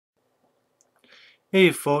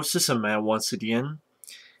Hey folks, this is Matt once again,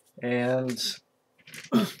 and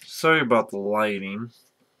sorry about the lighting.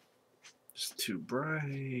 It's too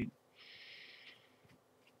bright.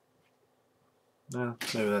 No,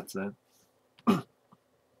 maybe that's it. Of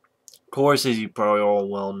course, as you probably all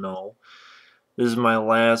well know, this is my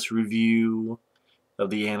last review of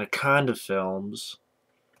the Anaconda films.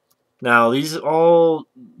 Now, the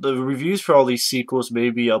reviews for all these sequels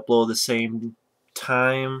may be uploaded the same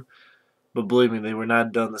time, but believe me, they were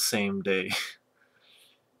not done the same day.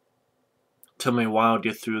 Took me a while to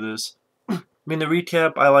get through this. I mean, the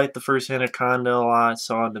recap, I liked the first Anaconda a lot,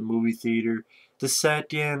 saw it in the movie theater. The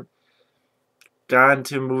second, got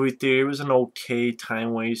into a movie theater, it was an okay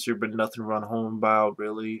time waster, but nothing to run home about,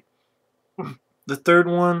 really. The third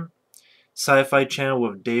one, Sci Fi Channel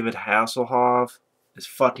with David Hasselhoff, is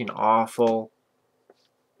fucking awful.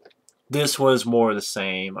 This was more the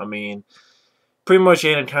same. I mean, pretty much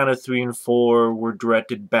Anaconda 3 and 4 were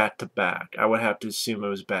directed back to back. I would have to assume it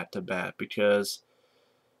was back to back because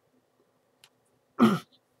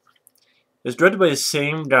it's directed by the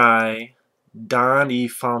same guy, Don E.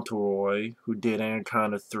 FauntLeRoy, who did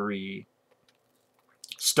Anaconda 3.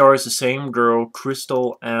 Stars the same girl,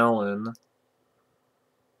 Crystal Allen,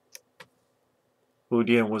 who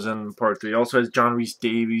again was in part 3. Also has John Rhys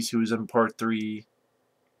Davies, who was in part 3.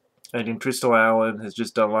 And then Crystal Allen has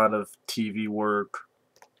just done a lot of TV work.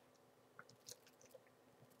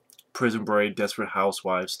 Prison Break, Desperate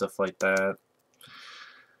Housewives, stuff like that.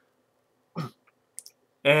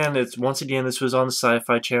 And it's once again, this was on the Sci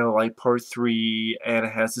Fi Channel like part 3, and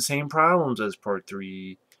it has the same problems as part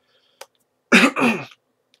 3.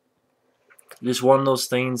 Just one of those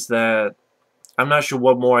things that I'm not sure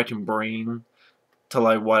what more I can bring to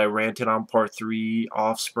like what I ranted on part 3,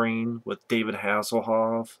 Offspring, with David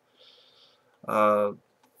Hasselhoff.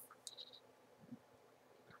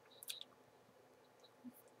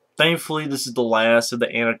 Thankfully, this is the last of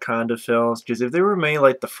the Anaconda films, because if they were made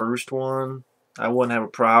like the first one, I wouldn't have a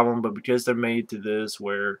problem, but because they're made to this,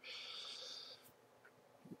 where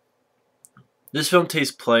this film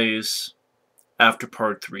takes place after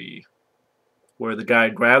part 3, where the guy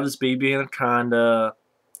grabbed this baby anaconda,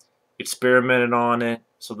 experimented on it,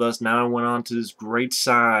 so thus now it went on to this great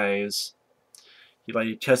size.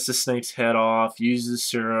 He cuts the snake's head off, uses the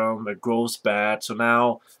serum, it grows back, so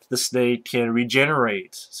now the snake can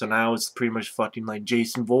regenerate. So now it's pretty much fucking like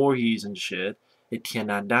Jason Voorhees and shit. It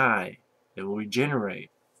cannot die. It will regenerate.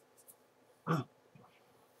 Now,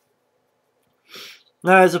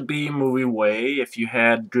 as a B-movie way, if you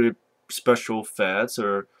had good special effects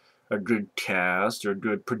or a good cast or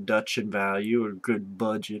good production value or good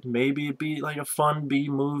budget, maybe it'd be like a fun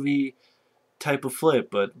B-movie type of flip,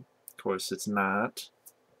 but of course it's not.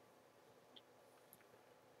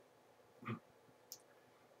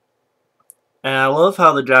 And I love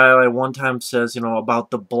how the guy like one time says, about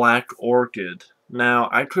the black orchid. Now,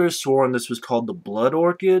 I could have sworn this was called the blood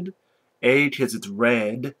orchid. A, because it's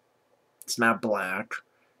red. It's not black.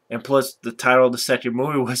 And plus, the title of the second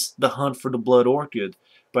movie was The Hunt for the Blood Orchid.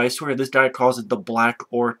 But I swear, this guy calls it the black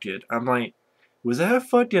orchid. I'm like, was that a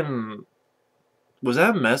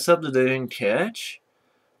mess up that they didn't catch?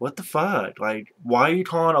 What the fuck? Like, why are you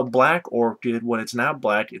calling it a black orchid when it's not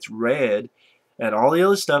black, it's red, and all the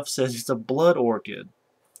other stuff says it's a blood orchid?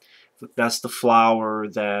 That's the flower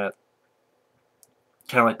that,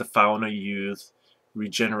 kind of like the Fountain of Youth,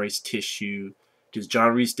 regenerates tissue. Because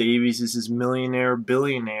John Rhys Davies is this millionaire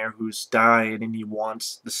billionaire who's died and he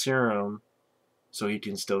wants the serum so he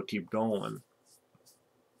can still keep going.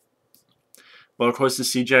 But of course the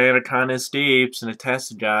CGI Anaconda escapes and attacks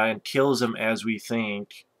the guy and kills him as we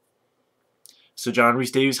think. So John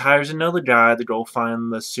Rhys Davies hires another guy to go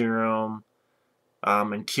find the serum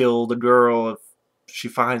and kill the girl if she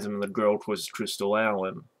finds him. And the girl, of course, is Crystal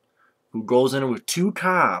Allen, who goes in with 2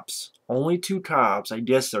 cops. Only 2 cops. I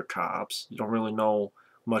guess they're cops. You don't really know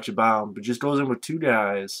much about them, but just goes in with 2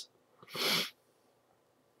 guys.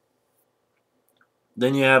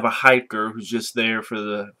 Then you have a hiker who's just there for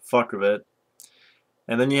the fuck of it.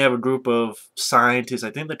 And then you have a group of scientists, I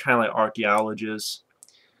think they're kind of like archaeologists,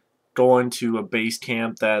 going to a base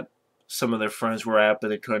camp that some of their friends were at, but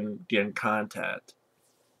they couldn't get in contact.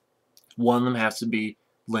 One of them has to be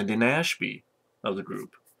Lyndon Ashby of the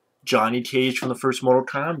group. Johnny Cage from the first Mortal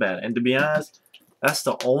Kombat. And to be honest, that's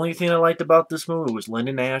the only thing I liked about this movie was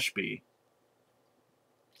Lyndon Ashby.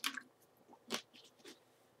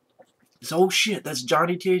 Oh shit, that's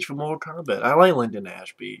Johnny Cage from Mortal Kombat. I like Lyndon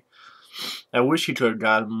Ashby. I wish he could have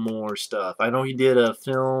gotten more stuff. I know he did a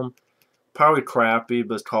film, probably crappy,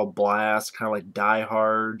 but it's called Blast, kind of like Die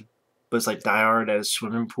Hard. But it's like Die Hard at a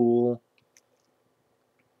swimming pool.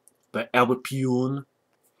 But by Albert Pune.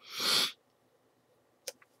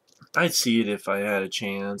 I'd see it if I had a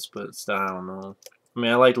chance, but I don't know. I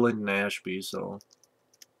mean, I like Lyndon Ashby, so.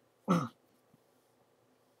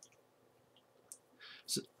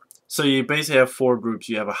 So you basically have 4 groups.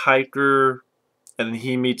 You have a hiker, and then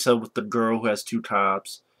he meets up with the girl who has 2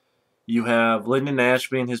 tops. You have Lyndon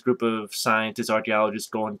Ashby and his group of scientists, archaeologists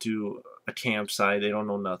going to a campsite. They don't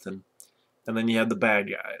know nothing. And then you have the bad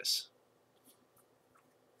guys.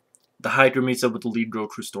 The hiker meets up with the lead girl,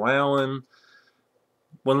 Crystal Allen.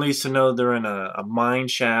 One leads to know they're in a mine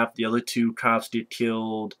shaft. The other 2 cops get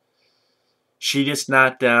killed. She gets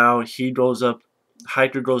knocked out.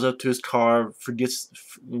 Hiker goes up to his car,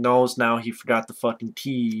 knows now he forgot the fucking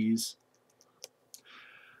keys.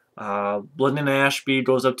 Blood and Ashby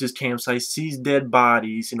goes up to his campsite, sees dead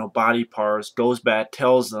bodies, body parts, goes back,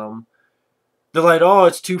 tells them. They're like, oh,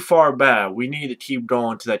 it's too far back. We need to keep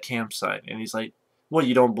going to that campsite. And he's like, what,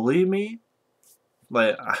 you don't believe me?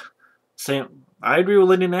 Like, I agree with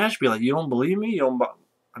Lyndon Ashby. Like, you don't believe me?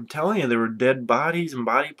 I'm telling you, there were dead bodies and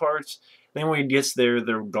body parts. Then when he gets there,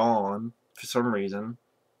 they're gone for some reason.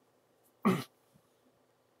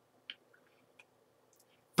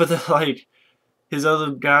 But like, his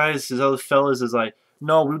other fellas is like,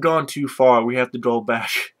 no, we've gone too far. We have to go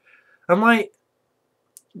back. I'm like,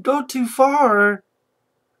 go too far?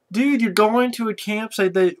 Dude, you're going to a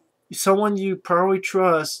campsite that someone you probably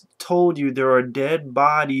trust told you there are dead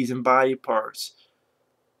bodies and body parts.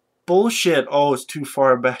 Bullshit. Oh, it's too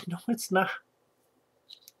far back. No, it's not.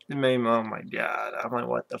 It made me, oh my god. I'm like,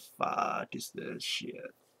 what the fuck is this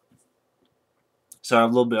shit? So I'm a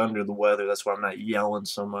little bit under the weather. That's why I'm not yelling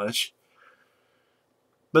so much.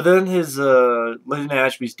 But then his Lyndon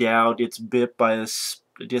Ashby's gal gets bit by this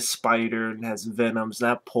spider and has venom. It's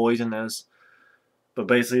not poisonous, but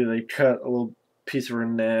basically they cut a little piece of her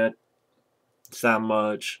neck. It's not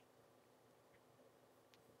much.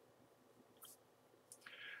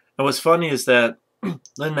 And what's funny is that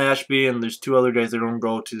Lyndon Ashby and there's 2 other guys that don't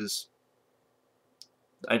go to this,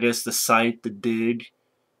 I guess, the site, the dig,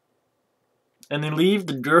 and they leave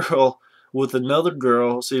the girl with another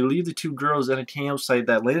girl. So they leave the 2 girls at a campsite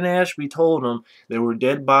that Lyndon Ashby told them there were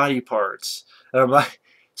dead body parts. And I'm like,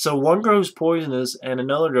 so one girl who's poisonous and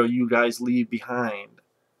another girl you guys leave behind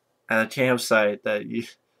at a campsite that you...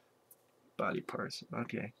 Body parts,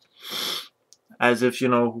 okay. As if,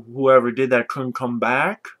 whoever did that couldn't come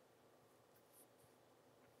back.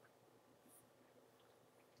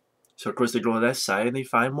 So of course they go to that site and they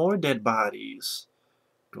find more dead bodies.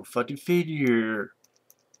 Go fucking figure.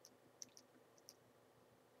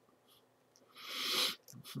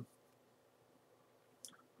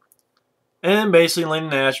 And basically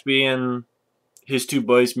Lyndon Ashby and his 2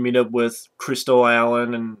 buddies meet up with Crystal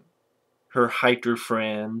Allen and her hiker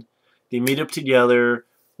friend. They meet up together.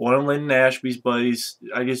 One of Lyndon Ashby's buddies,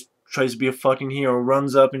 I guess, tries to be a fucking hero,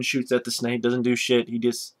 runs up and shoots at the snake, doesn't do shit. He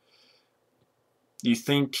just, you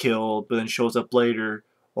think, killed, but then shows up later,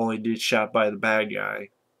 only gets shot by the bad guy.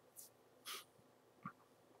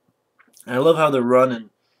 And I love how they're running,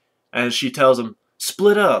 and she tells him,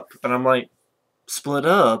 split up. And I'm like, split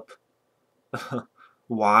up?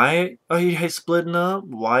 Why are you guys splitting up?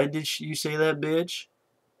 Why did you say that, bitch?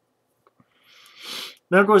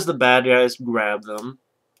 Then of course the bad guys grab them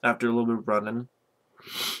after a little bit of running.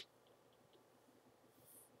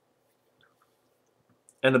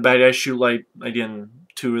 And the bad guys shoot, like, again,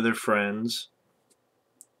 2 of their friends.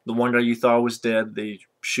 The one guy you thought was dead, they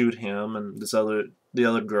shoot him, and the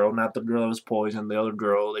other girl, not the girl that was poisoned, the other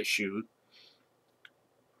girl, they shoot.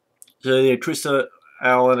 So they had Krista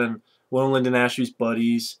Allen and one of Lyndon Ashby's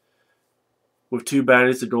buddies with 2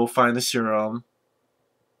 baddies to go find the serum.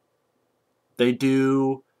 They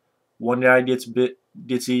do. One guy gets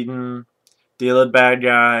eaten. The other bad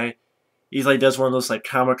guy, he's like, does one of those like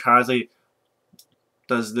kamikaze,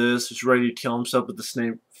 does this, is ready to kill himself, but the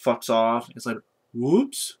snake fucks off. It's like,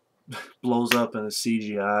 whoops, blows up in a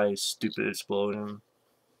CGI stupid explosion.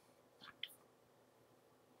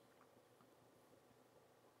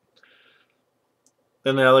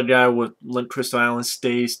 Then the other guy with Crystal Allen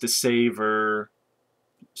stays to save her,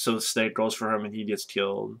 so the snake goes for him and he gets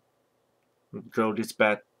killed. The girl gets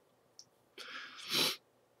back.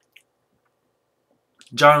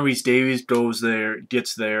 John Rhys Davies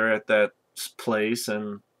gets there at that place,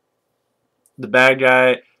 and the bad guy,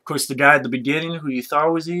 of course, the guy at the beginning who you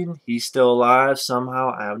thought was eaten, he's still alive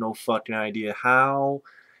somehow. I have no fucking idea how.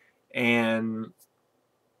 And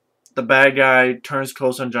the bad guy turns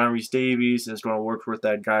close on John Rhys Davies and is going to work with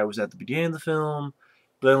that guy who was at the beginning of the film.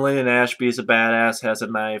 But then Lyndon Ashby is a badass, has a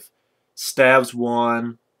knife, stabs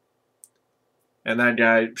one, And that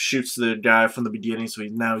guy shoots the guy from the beginning, so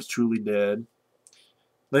now he's truly dead.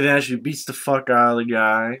 Then actually beats the fuck out of the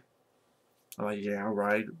guy. I'm like, yeah,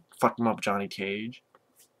 alright. Fuck him up, Johnny Cage.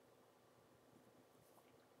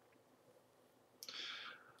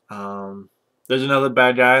 There's another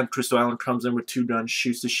bad guy, and Crystal Allen comes in with 2 guns,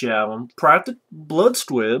 shoots the shit out of him. Practic blood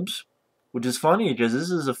squibs, which is funny because this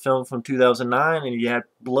is a film from 2009 and you had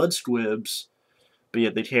blood squibs, but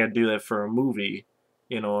yet they can't do that for a movie,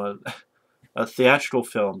 you know, a theatrical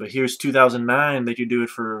film. But here's 2009, they could do it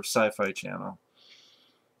for Sci Fi Channel.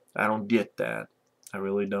 I don't get that. I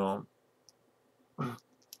really don't.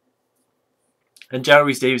 And John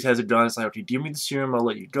Rhys Davies has a gun. It's like, okay, give me the serum, I'll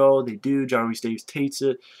let you go. They do. John Rhys Davies takes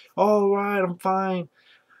it. Alright, I'm fine.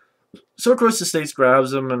 So, of course, the States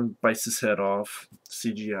grabs him and bites his head off.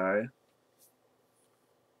 CGI.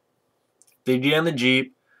 They get in the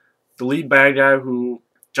Jeep. The lead bad guy who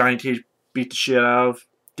Johnny Cage beat the shit out of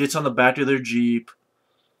gets on the back of their Jeep.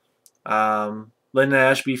 Lyndon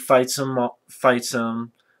Ashby fights him.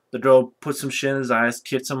 The girl puts some shit in his eyes,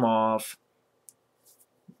 kicks him off.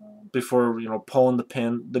 Before, you know, pulling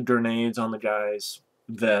the grenades on the guy's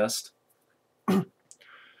vest.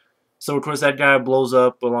 So, of course, that guy blows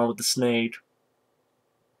up along with the snake.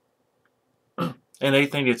 And they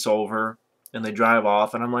think it's over. And they drive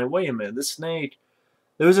off. And I'm like, wait a minute, this snake...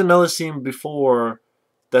 There was another scene before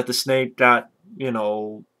that the snake got, you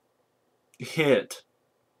know, hit.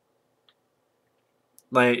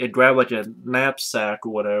 Like, it grabbed like a knapsack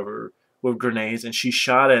or whatever with grenades, and she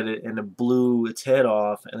shot at it, and it blew its head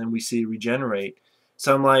off, and then we see it regenerate.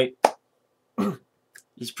 So I'm like,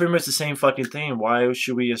 it's pretty much the same fucking thing. Why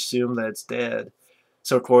should we assume that it's dead?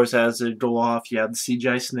 So, of course, as it go off, you have the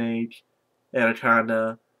CGI snake,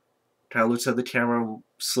 Anaconda, kind of looks at the camera,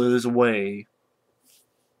 slithers away.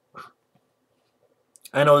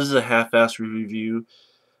 I know this is a half-assed review,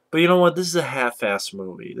 but you know what? This is a half-assed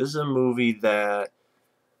movie. This is a movie that...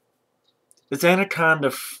 It's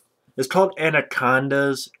Anaconda... It's called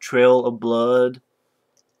Anacondas, Trail of Blood.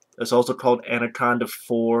 It's also called Anaconda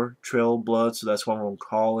 4, Trail of Blood, so that's what I'm going to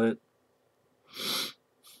call it.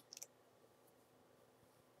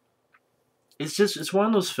 It's one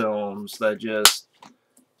of those films that just...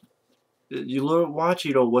 You watch,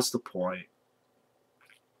 you know, what's the point?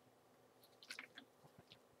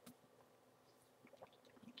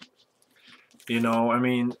 You know, I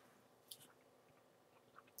mean...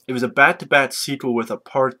 It was a back-to-back sequel with a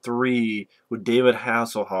part 3 with David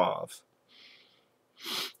Hasselhoff.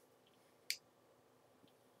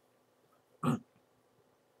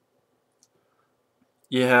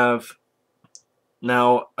 You have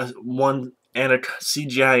now one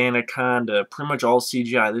CGI Anaconda, pretty much all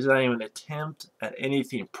CGI. There's not even an attempt at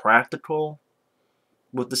anything practical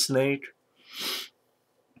with the snake.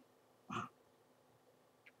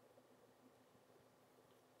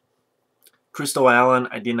 Crystal Allen,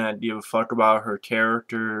 I did not give a fuck about her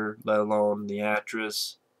character, let alone the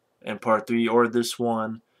actress in part 3 or this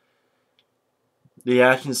one. The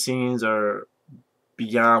action scenes are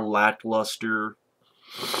beyond lackluster.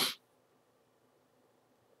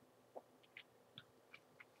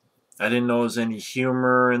 I didn't know there was any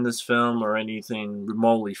humor in this film or anything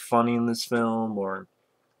remotely funny in this film. Or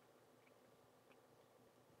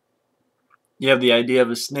you have the idea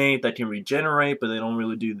of a snake that can regenerate, but they don't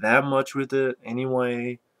really do that much with it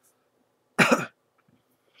anyway.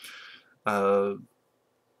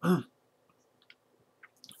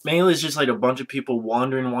 Mainly it's just like a bunch of people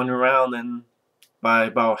wandering around, and by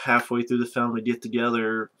about halfway through the film they get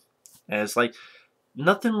together, and it's like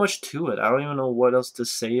nothing much to it. I don't even know what else to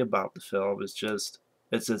say about the film. It's just,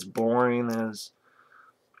 it's as boring as...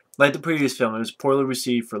 Like the previous film, it was poorly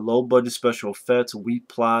received for low-budget special effects, weak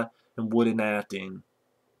plot, and wooden acting.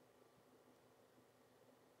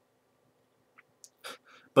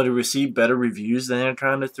 But it received better reviews than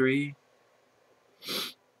Anaconda 3.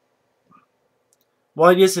 Well,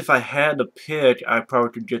 I guess if I had to pick, I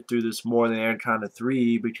probably could get through this more than Anaconda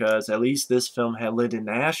 3, because at least this film had Lyndon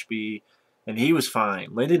Ashby, and he was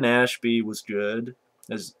fine. Lyndon Ashby was good,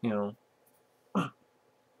 as, you know.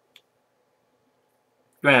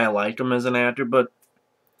 I liked him as an actor, but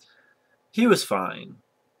he was fine,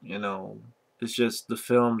 you know. It's just the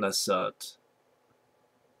film that sucked.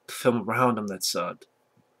 The film around him that sucked.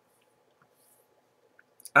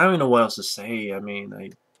 I don't even know what else to say. I mean,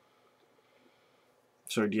 I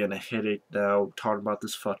sort of getting a headache now talking about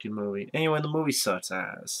this fucking movie. Anyway, the movie sucks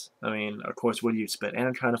ass. I mean, of course, what do you expect?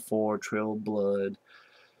 Anaconda 4, Trail of Blood.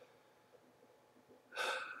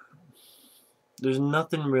 There's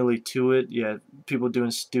nothing really to it. Yeah, people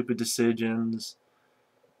doing stupid decisions.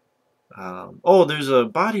 Oh, there's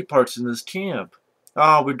body parts in this camp.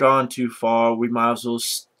 oh, we're gone too far. We might as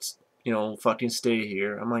well, fucking stay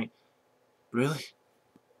here. I'm like, really?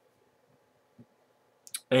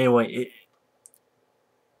 Anyway,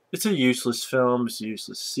 it's a useless film. It's a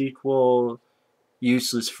useless sequel.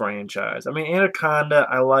 Useless franchise. I mean, Anaconda,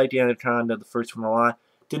 I liked Anaconda, the first one a lot.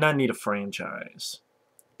 Did not need a franchise.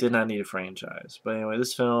 Did not need a franchise. But anyway,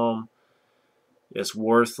 this film is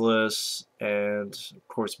worthless, and of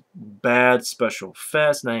course, bad special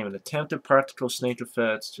effects, not even attempted practical snake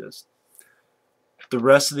effects. Just the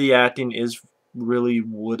rest of the acting is really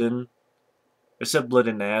wooden. Except Blood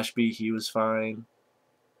and Ashby, he was fine.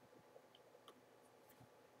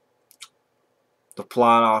 The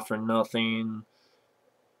plot offered nothing.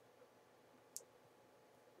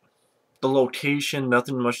 The location,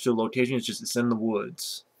 nothing much to the location. It's in the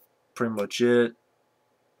woods. Pretty much it.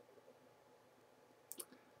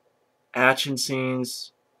 Action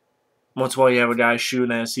scenes. Once in a while, you have a guy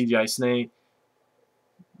shooting at a CGI snake.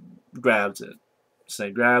 Grabs it.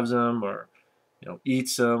 Snake grabs him, or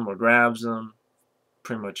eats him, or grabs him.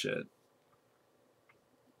 Pretty much it.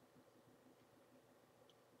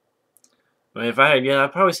 I mean, if I had,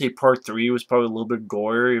 I'd probably say part 3 was probably a little bit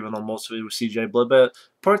gorier, even though most of it was CGI blood. But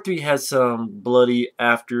part 3 had some bloody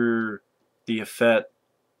after the effect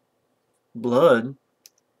blood,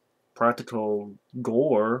 practical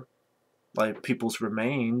gore, like people's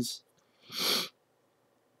remains.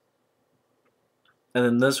 And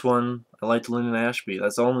then this one, I liked Lyndon Ashby.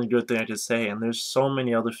 That's the only good thing I could say. And there's so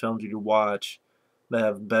many other films you could watch that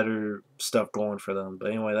have better stuff going for them. But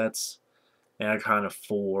anyway, that's Anaconda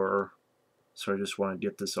 4. So I just want to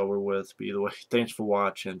get this over with. But either way, thanks for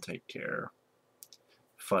watching. Take care.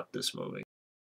 Fuck this movie.